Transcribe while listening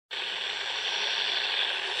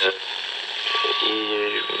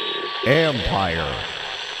Empire.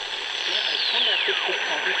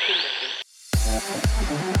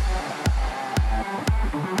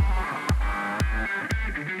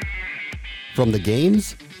 From the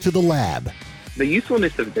games to the lab. The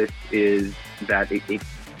usefulness of this is that it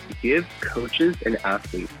gives coaches and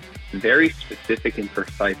athletes very specific and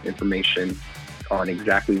precise information on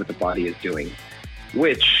exactly what the body is doing,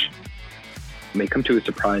 which may come to a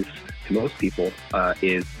surprise to most people,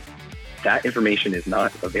 is that information is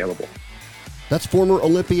not available. That's former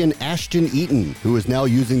Olympian Ashton Eaton, who is now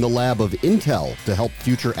using the lab of Intel to help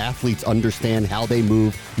future athletes understand how they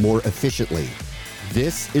move more efficiently.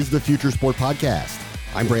 This is the Future Sport Podcast.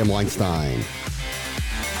 I'm Bram Weinstein.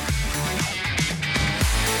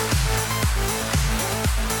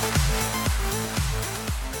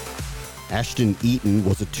 Ashton Eaton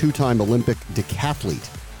was a two-time Olympic decathlete.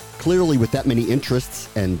 Clearly, with that many interests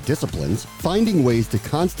and disciplines, finding ways to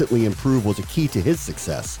constantly improve was a key to his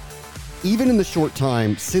success. Even in the short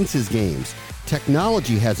time since his games,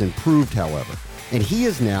 technology has improved, however, and he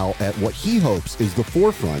is now at what he hopes is the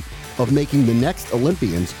forefront of making the next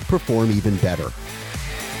Olympians perform even better.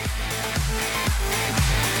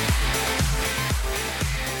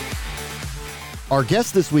 Our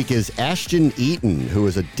guest this week is Ashton Eaton, who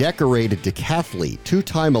is a decorated decathlete,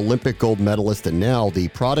 two-time Olympic gold medalist, and now the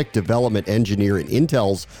product development engineer in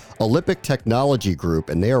Intel's Olympic Technology Group,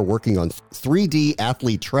 and they are working on 3D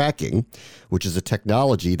athlete tracking, which is a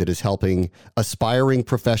technology that is helping aspiring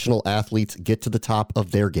professional athletes get to the top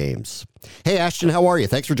of their games. Hey, Ashton, how are you?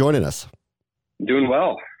 Thanks for joining us. Doing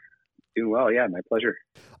well. Yeah, my pleasure.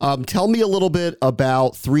 Tell me a little bit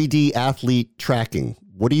about 3D athlete tracking.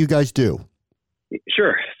 What do you guys do?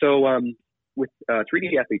 Sure. So with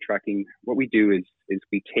 3D athlete tracking, what we do is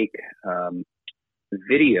we take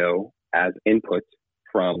video as input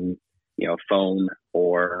from a phone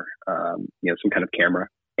or some kind of camera,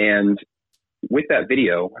 and with that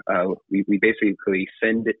video, we basically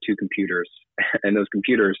send it to computers, and those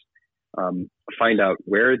computers find out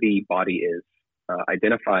where the body is,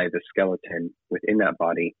 identify the skeleton within that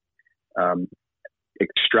body,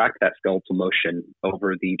 extract that skeletal motion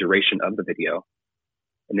over the duration of the video,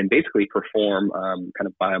 and then basically perform kind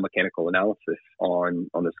of biomechanical analysis on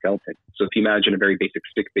the skeleton. So if you imagine a very basic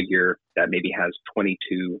stick figure that maybe has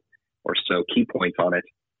 22 or so key points on it,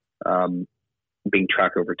 being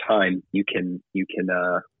tracked over time, you can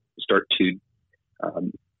start to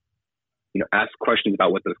ask questions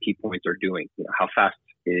about what those key points are doing. How fast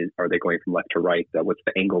are they going from left to right? What's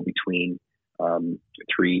the angle between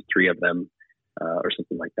three of them, or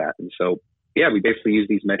something like that? And so, yeah, we basically use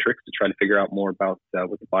these metrics to try to figure out more about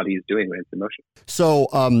what the body is doing when it's in motion. So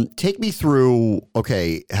take me through,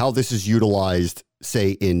 how this is utilized,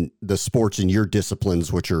 say, in the sports in your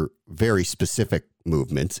disciplines, which are very specific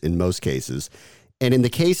movements in most cases. And in the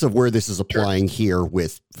case of where this is applying here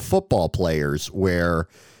with football players, where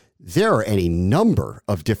there are any number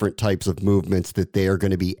of different types of movements that they are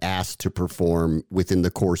going to be asked to perform within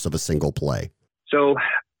the course of a single play. So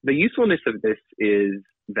the usefulness of this is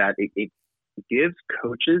that it gives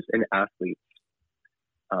coaches and athletes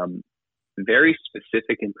very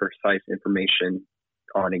specific and precise information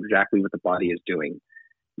on exactly what the body is doing,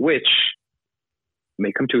 which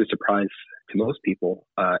may come to a surprise to most people,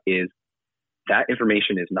 is that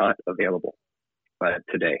information is not available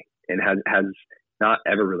today, and has not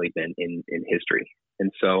ever really been in history.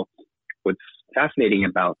 And so what's fascinating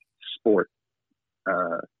about sport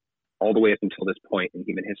all the way up until this point in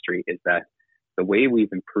human history is that the way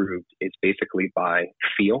we've improved is basically by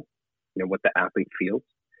feel, what the athlete feels,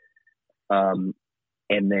 and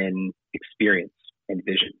then experience and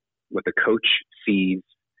vision, what the coach sees,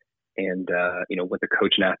 and what the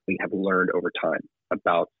coach and athlete have learned over time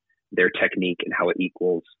about their technique and how it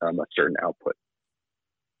equals a certain output.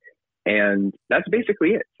 And that's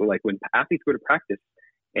basically it. So like when athletes go to practice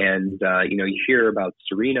and, you hear about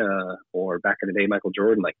Serena or back in the day, Michael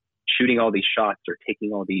Jordan, like shooting all these shots or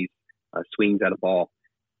taking all these swings at a ball,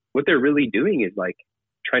 what they're really doing is like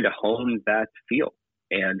trying to hone that feel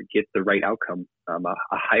and get the right outcome a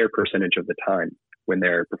higher percentage of the time when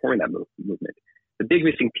they're performing that movement. The big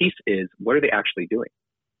missing piece is, what are they actually doing?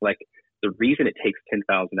 Like the reason it takes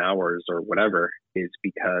 10,000 hours or whatever is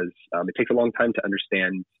because it takes a long time to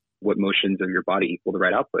understand what motions of your body equal the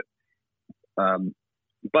right output.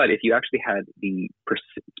 But if you actually had the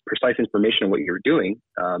precise information on what you were doing,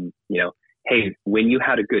 hey, when you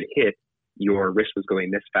had a good hit, your wrist was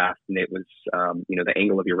going this fast, and it was, the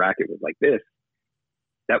angle of your racket was like this.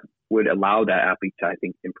 That would allow that athlete to, I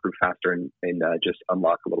think, improve faster and just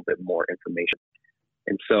unlock a little bit more information.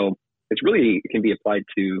 And so it can be applied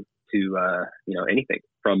to anything.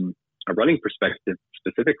 from a running perspective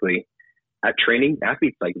specifically, at training,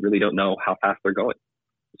 athletes like really don't know how fast they're going.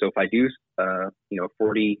 So if I do, a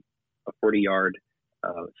 40-yard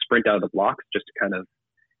sprint out of the blocks just to kind of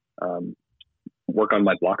work on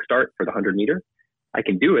my block start for the 100-meter, I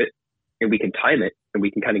can do it, and we can time it, and we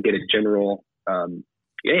can kind of get a general,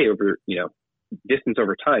 over, distance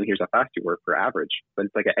over time. Here's how fast you were for average. But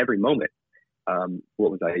it's like at every moment,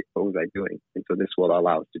 what was I doing? And so this will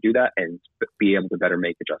allow us to do that and be able to better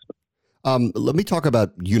make adjustments. Let me talk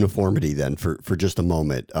about uniformity then for just a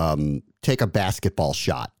moment. Take a basketball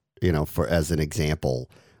shot, as an example.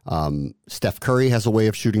 Steph Curry has a way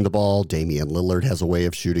of shooting the ball. Damian Lillard has a way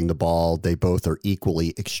of shooting the ball. They both are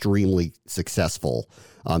equally extremely successful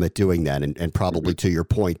at doing that. And probably to your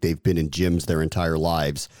point, they've been in gyms their entire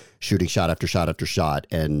lives shooting shot after shot after shot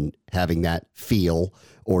and having that feel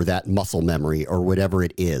or that muscle memory or whatever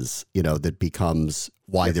it is, that becomes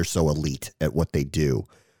why they're so elite at what they do.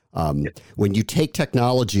 When you take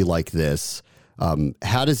technology like this,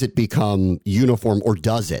 how does it become uniform, or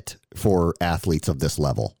does it, for athletes of this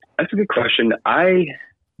level? That's a good question.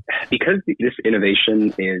 Because this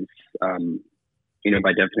innovation is,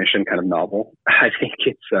 by definition, kind of novel, I think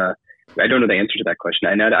it's, I don't know the answer to that question.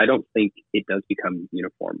 And I don't think it does become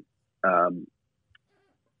uniform.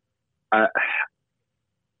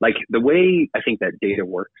 Like the way I think that data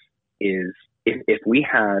works is if we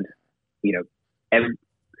had,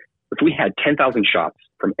 if we had 10,000 shots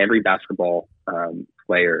from every basketball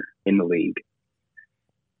player in the league,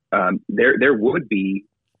 there would be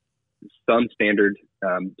some standard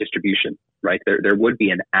distribution, right? There would be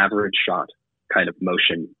an average shot kind of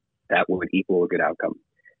motion that would equal a good outcome.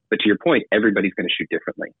 But to your point, everybody's going to shoot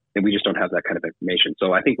differently, and we just don't have that kind of information.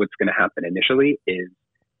 So I think what's going to happen initially is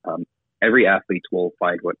every athlete will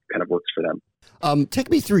find what kind of works for them. Take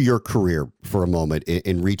me through your career for a moment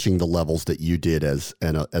in reaching the levels that you did as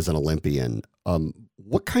an Olympian.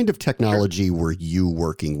 What kind of technology were you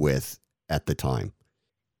working with at the time?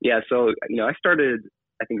 Yeah, so I started,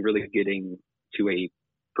 I think, really getting to a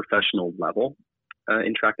professional level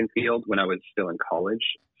in track and field when I was still in college.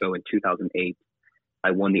 So in 2008,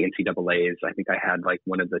 I won the NCAAs. I think I had like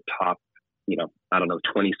one of the top,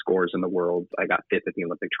 20 scores in the world. I got fifth at the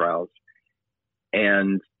Olympic trials.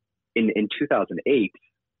 And in 2008,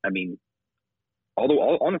 I mean,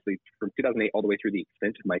 honestly, from 2008 all the way through the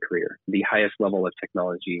extent of my career, the highest level of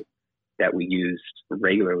technology that we used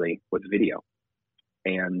regularly was video.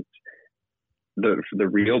 And the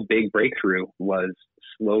real big breakthrough was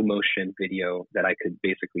slow motion video that I could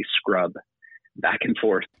basically scrub back and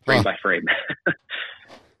forth frame by frame.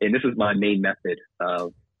 And this is my main method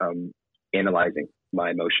of analyzing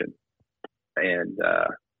my motion. And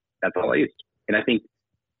that's all I used. And I think,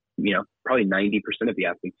 probably 90% of the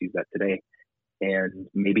athletes use that today. And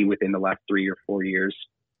maybe within the last 3 or 4 years,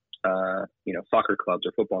 soccer clubs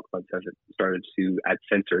or football clubs have started to add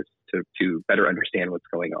sensors to better understand what's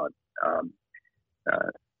going on.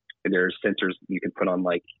 There's sensors you can put on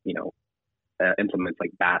implements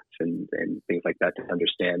like bats and things like that to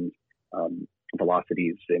understand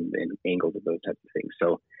velocities and angles of those types of things.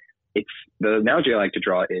 So it's the analogy I like to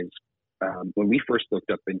draw is when we first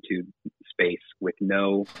looked up into space with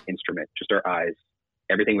no instrument, just our eyes,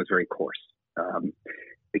 everything was very coarse.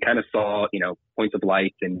 We kind of saw, points of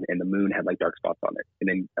light and the moon had like dark spots on it. And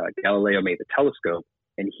then Galileo made the telescope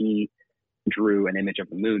and he drew an image of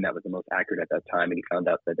the moon that was the most accurate at that time. And he found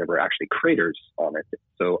out that there were actually craters on it.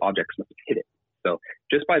 So objects must have hit it. So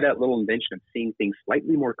just by that little invention of seeing things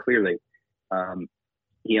slightly more clearly,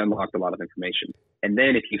 he unlocked a lot of information. And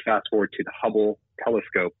then if you fast forward to the Hubble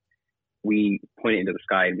telescope, we point it into the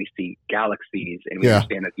sky and we see galaxies and we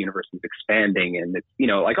understand that the universe is expanding and it's,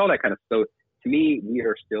 like all that kind of stuff. So to me, we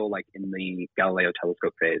are still like in the Galileo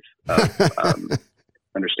telescope phase of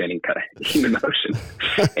understanding kind of human motion.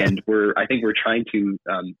 And I think we're trying to,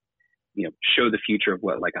 show the future of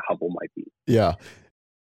what like a Hubble might be. Yeah.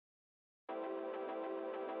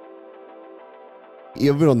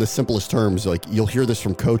 Even on the simplest terms, like you'll hear this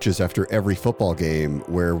from coaches after every football game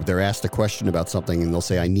where they're asked a question about something and they'll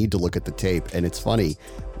say, I need to look at the tape. And it's funny,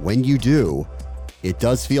 when you do, it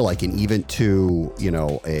does feel like, and even to,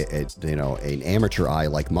 an amateur eye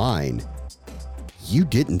like mine, you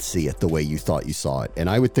didn't see it the way you thought you saw it. And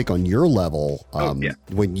I would think on your level,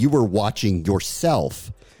 when you were watching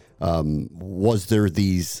yourself, was there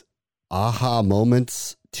these aha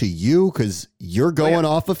moments to you? Because you're going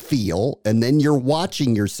off a feel and then you're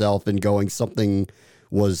watching yourself and going, something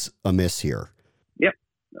was amiss here. Yep,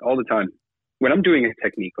 all the time. When I'm doing a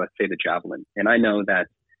technique, let's say the javelin, and I know that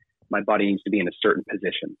my body needs to be in a certain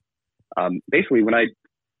position. Basically, when I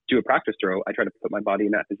do a practice throw, I try to put my body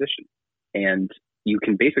in that position. And you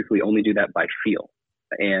can basically only do that by feel.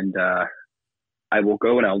 And I will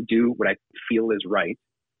go and I'll do what I feel is right.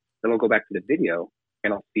 Then I'll go back to the video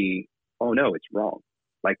and I'll see, oh no, it's wrong.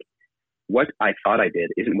 Like what I thought I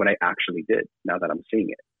did isn't what I actually did now that I'm seeing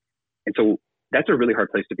it. And so that's a really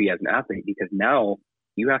hard place to be as an athlete, because now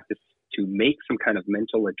you have to make some kind of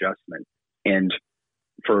mental adjustment. And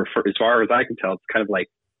for as far as I can tell, it's kind of like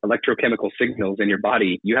electrochemical signals in your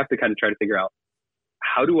body. You have to kind of try to figure out,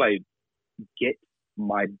 how do I get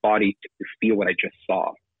my body to feel what I just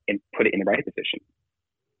saw and put it in the right position?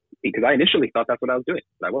 Because I initially thought that's what I was doing,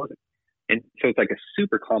 but I wasn't. And so it's like a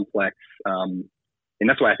super complex, and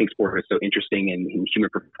that's why I think sport is so interesting, and human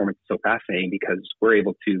performance is so fascinating, because we're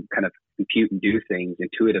able to kind of compute and do things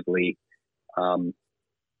intuitively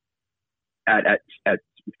at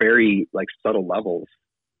very like subtle levels,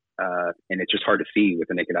 and it's just hard to see with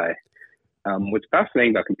the naked eye. What's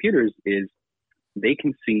fascinating about computers is they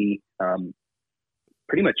can see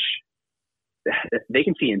pretty much, they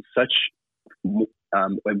can see in such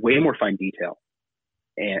way more fine detail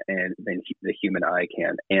and than the human eye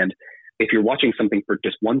can. And if you're watching something for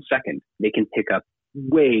just 1 second, they can pick up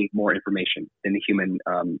way more information than the human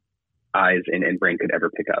eyes and brain could ever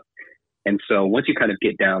pick up. And so once you kind of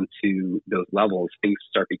get down to those levels, things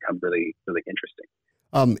start to become really, really interesting.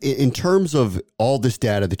 In terms of all this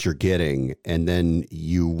data that you're getting, and then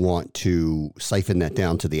you want to siphon that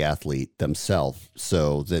down to the athlete themselves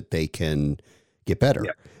so that they can get better.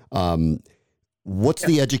 Yeah. What's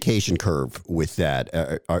the education curve with that?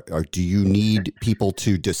 Do you need people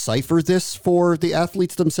to decipher this for the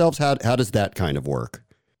athletes themselves? How does that kind of work?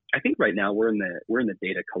 I think right now we're in the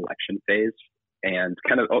data collection phase, and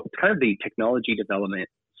kind of the technology development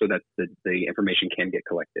so that the information can get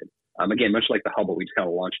collected. Again, much like the Hubble, we just kind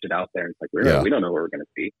of launched it out there, and it's like we don't know what we're going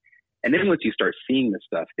to see. And then once you start seeing the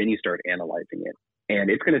stuff, then you start analyzing it, and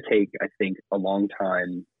it's going to take, I think, a long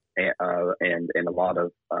time and a lot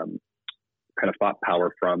of kind of thought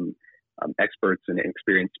power from experts and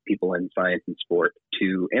experienced people in science and sport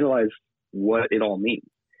to analyze what it all means,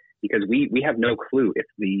 because we have no clue if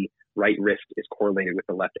the right wrist is correlated with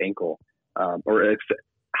the left ankle, or if,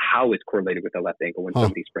 how it's correlated with the left ankle when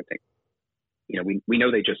somebody's sprinting. We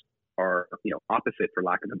know they just are, opposite, for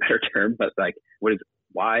lack of a better term, but like,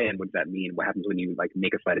 why and what does that mean? What happens when you like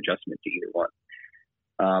make a slight adjustment to either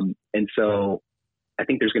one? And so I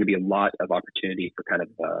think there's going to be a lot of opportunity for kind of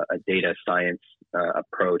a data science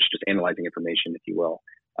approach, just analyzing information, if you will,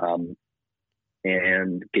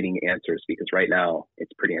 and getting answers, because right now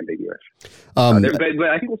it's pretty ambiguous. But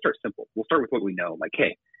I think we'll start simple. We'll start with what we know, like,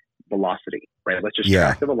 hey, velocity, right? Let's just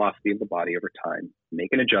track the velocity of the body over time, make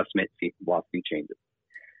an adjustment, see if the velocity changes.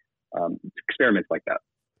 Experiments like that.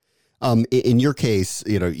 In your case,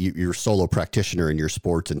 you're a solo practitioner in your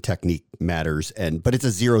sports, and technique matters, but it's a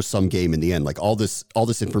zero-sum game in the end. Like all this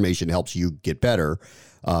information helps you get better.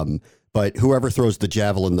 But whoever throws the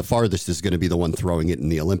javelin the farthest is going to be the one throwing it in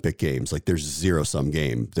the Olympic Games. Like there's a zero-sum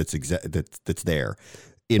game that's there.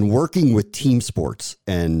 In working with team sports,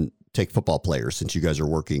 and take football players, since you guys are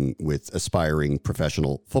working with aspiring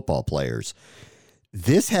professional football players,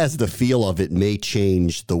 this has the feel of it may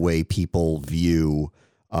change the way people view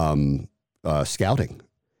scouting.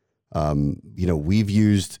 We've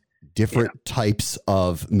used different types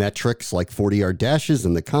of metrics, like 40-yard dashes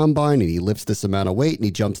in the combine, and he lifts this amount of weight and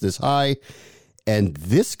he jumps this high, and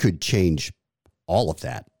this could change all of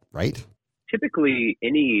that, right? Typically,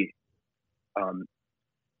 any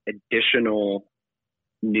additional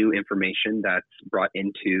new information that's brought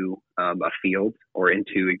into a field or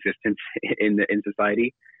into existence in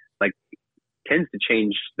society, like, tends to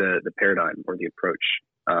change the paradigm or the approach,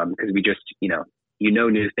 because we just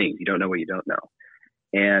new things. You don't know what you don't know.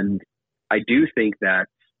 And I do think that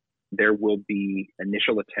there will be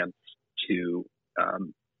initial attempts to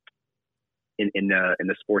in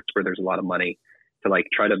the sports where there's a lot of money, to like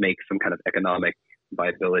try to make some kind of economic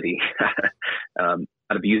viability out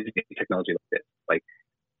of using technology like this. Like,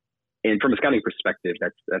 and from a scouting perspective,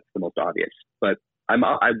 that's the most obvious. But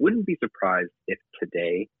I wouldn't be surprised if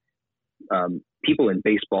today people in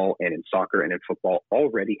baseball and in soccer and in football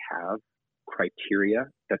already have criteria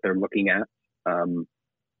that they're looking at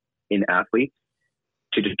in athletes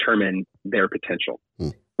to determine their potential.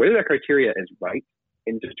 Whether that criteria is right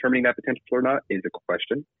in determining that potential or not is a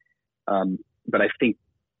question. But I think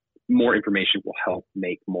more information will help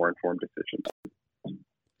make more informed decisions.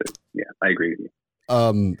 So, yeah, I agree with you.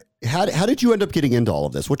 How did you end up getting into all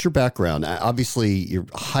of this? What's your background? Obviously, you're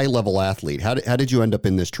a high-level athlete. How did you end up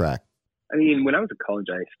in this track? I mean, when I was in college,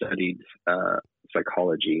 I studied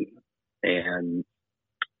psychology and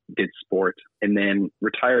did sport, and then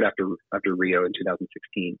retired after Rio in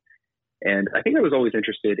 2016. And I think I was always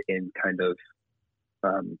interested in kind of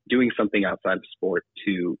doing something outside of sport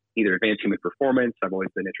to either advance human performance. I've always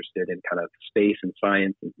been interested in kind of space and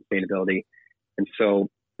science and sustainability. And so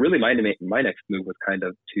really my next move was kind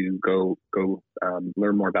of to go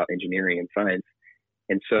learn more about engineering and science.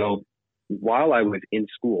 And so while I was in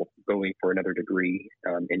school going for another degree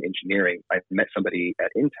in engineering, I met somebody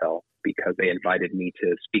at Intel because they invited me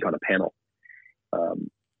to speak on a panel.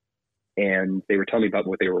 And they were telling me about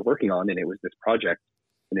what they were working on, and it was this project.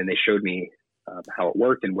 And then they showed me how it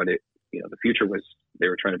worked and what it, the future was they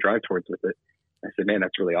were trying to drive towards with it. I said, man,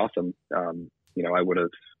 that's really awesome. I would have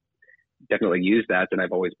definitely used that. And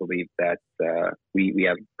I've always believed that we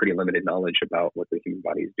have pretty limited knowledge about what the human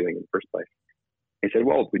body is doing in the first place. They said,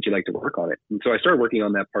 well, would you like to work on it? And so I started working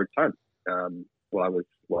on that part-time while I was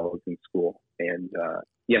in school. And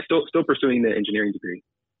still pursuing the engineering degree.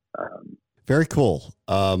 Very cool.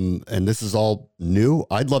 And this is all new.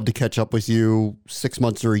 I'd love to catch up with you 6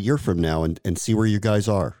 months or a year from now and see where you guys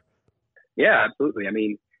are. Yeah, absolutely. I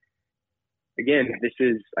mean, again, this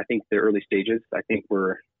is, I think, the early stages. I think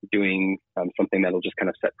we're doing something that'll just kind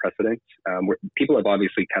of set precedent. People have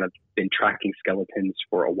obviously kind of been tracking skeletons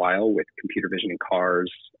for a while with computer vision in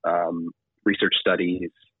cars, research studies,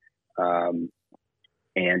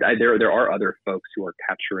 and there are other folks who are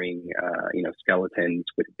capturing, skeletons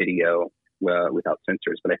with video without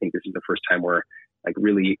sensors. But I think this is the first time we're like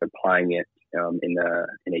really applying it in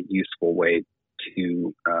a useful way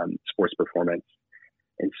to sports performance.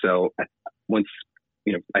 And so once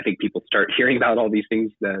I think people start hearing about all these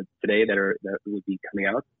things today that would be coming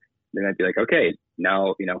out, then I'd be like, okay,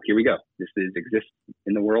 now here we go. This exists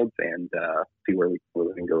in the world, and see where we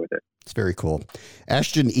can go with it. It's very cool.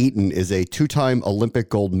 Ashton Eaton is a 2-time Olympic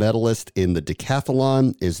gold medalist in the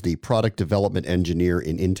decathlon, is the product development engineer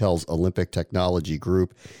in Intel's Olympic Technology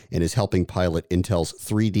Group, and is helping pilot Intel's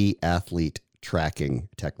 3D athlete tracking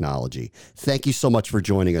technology. Thank you so much for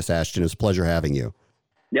joining us, Ashton. It's a pleasure having you.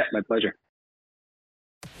 Yeah, my pleasure.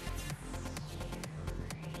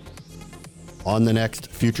 On the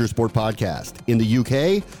next Future Sport podcast, in the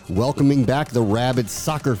UK, welcoming back the rabid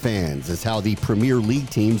soccer fans is how the Premier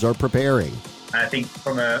League teams are preparing. I think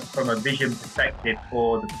from a vision perspective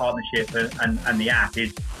for the partnership and the app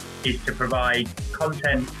is to provide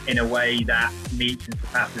content in a way that meets and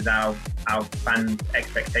surpasses our fans'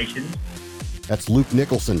 expectations. That's Luke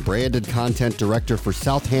Nicholson, branded content director for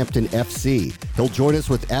Southampton FC. He'll join us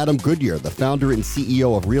with Adam Goodyear, the founder and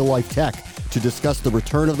CEO of Real Life Tech, to discuss the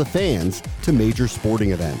return of the fans to major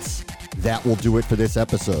sporting events. That will do it for this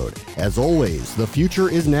episode. As always, the future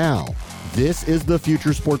is now. This is the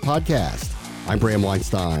Future Sport Podcast. I'm Bram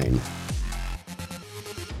Weinstein.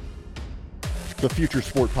 The Future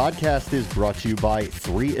Sport Podcast is brought to you by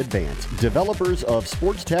 3 Advance, developers of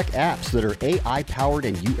sports tech apps that are AI-powered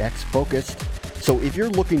and UX-focused. So if you're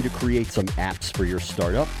looking to create some apps for your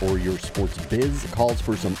startup or your sports biz calls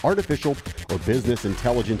for some artificial or business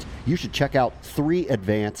intelligence, you should check out 3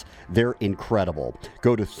 Advance. They're incredible.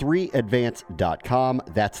 Go to 3advance.com.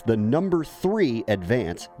 That's the number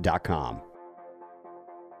 3advance.com.